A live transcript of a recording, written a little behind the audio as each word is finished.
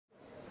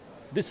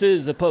This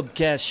is a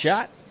Pubcast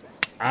Shot.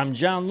 I'm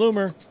John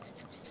Loomer,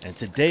 and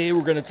today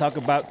we're going to talk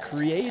about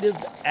creative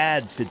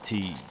ad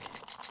fatigue.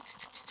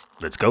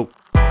 Let's go.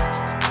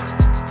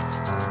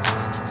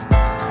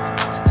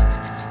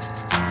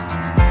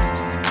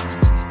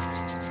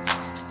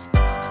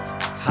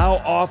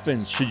 How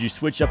often should you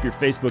switch up your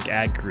Facebook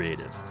ad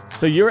creative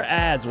so your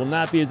ads will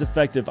not be as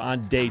effective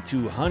on day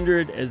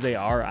 200 as they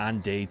are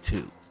on day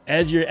 2?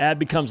 As your ad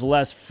becomes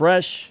less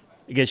fresh,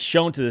 it gets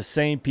shown to the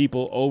same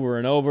people over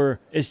and over,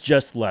 it's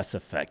just less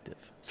effective.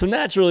 So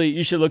naturally,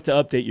 you should look to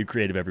update your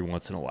creative every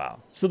once in a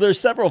while. So there's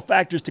several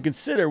factors to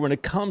consider when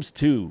it comes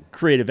to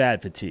creative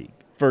ad fatigue.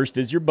 First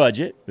is your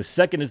budget, the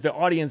second is the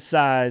audience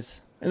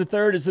size, and the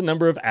third is the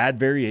number of ad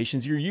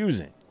variations you're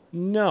using.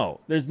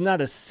 No, there's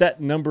not a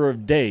set number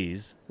of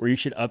days where you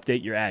should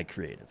update your ad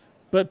creative.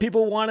 But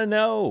people want to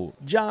know,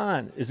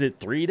 John, is it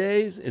 3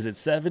 days? Is it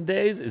 7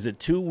 days? Is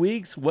it 2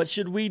 weeks? What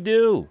should we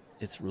do?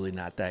 It's really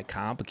not that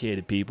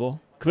complicated,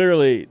 people.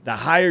 Clearly, the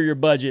higher your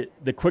budget,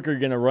 the quicker you're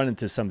going to run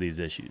into some of these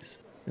issues.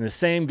 And the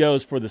same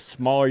goes for the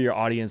smaller your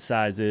audience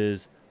size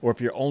is, or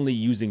if you're only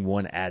using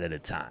one ad at a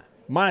time.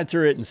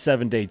 Monitor it in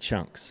 7-day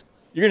chunks.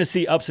 You're going to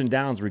see ups and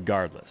downs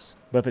regardless.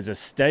 But if it's a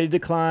steady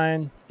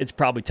decline, it's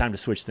probably time to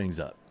switch things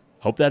up.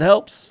 Hope that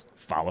helps.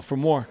 Follow for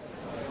more.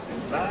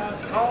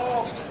 Last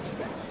call.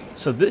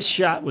 So this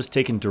shot was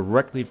taken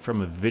directly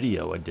from a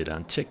video I did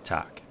on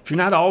TikTok. If you're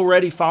not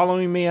already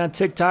following me on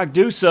TikTok,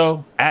 do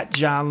so at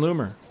John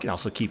Loomer. You can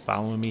also keep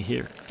following me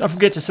here. Don't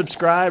forget to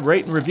subscribe,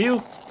 rate, and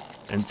review.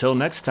 Until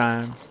next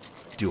time,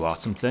 do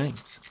awesome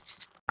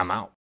things. I'm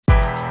out.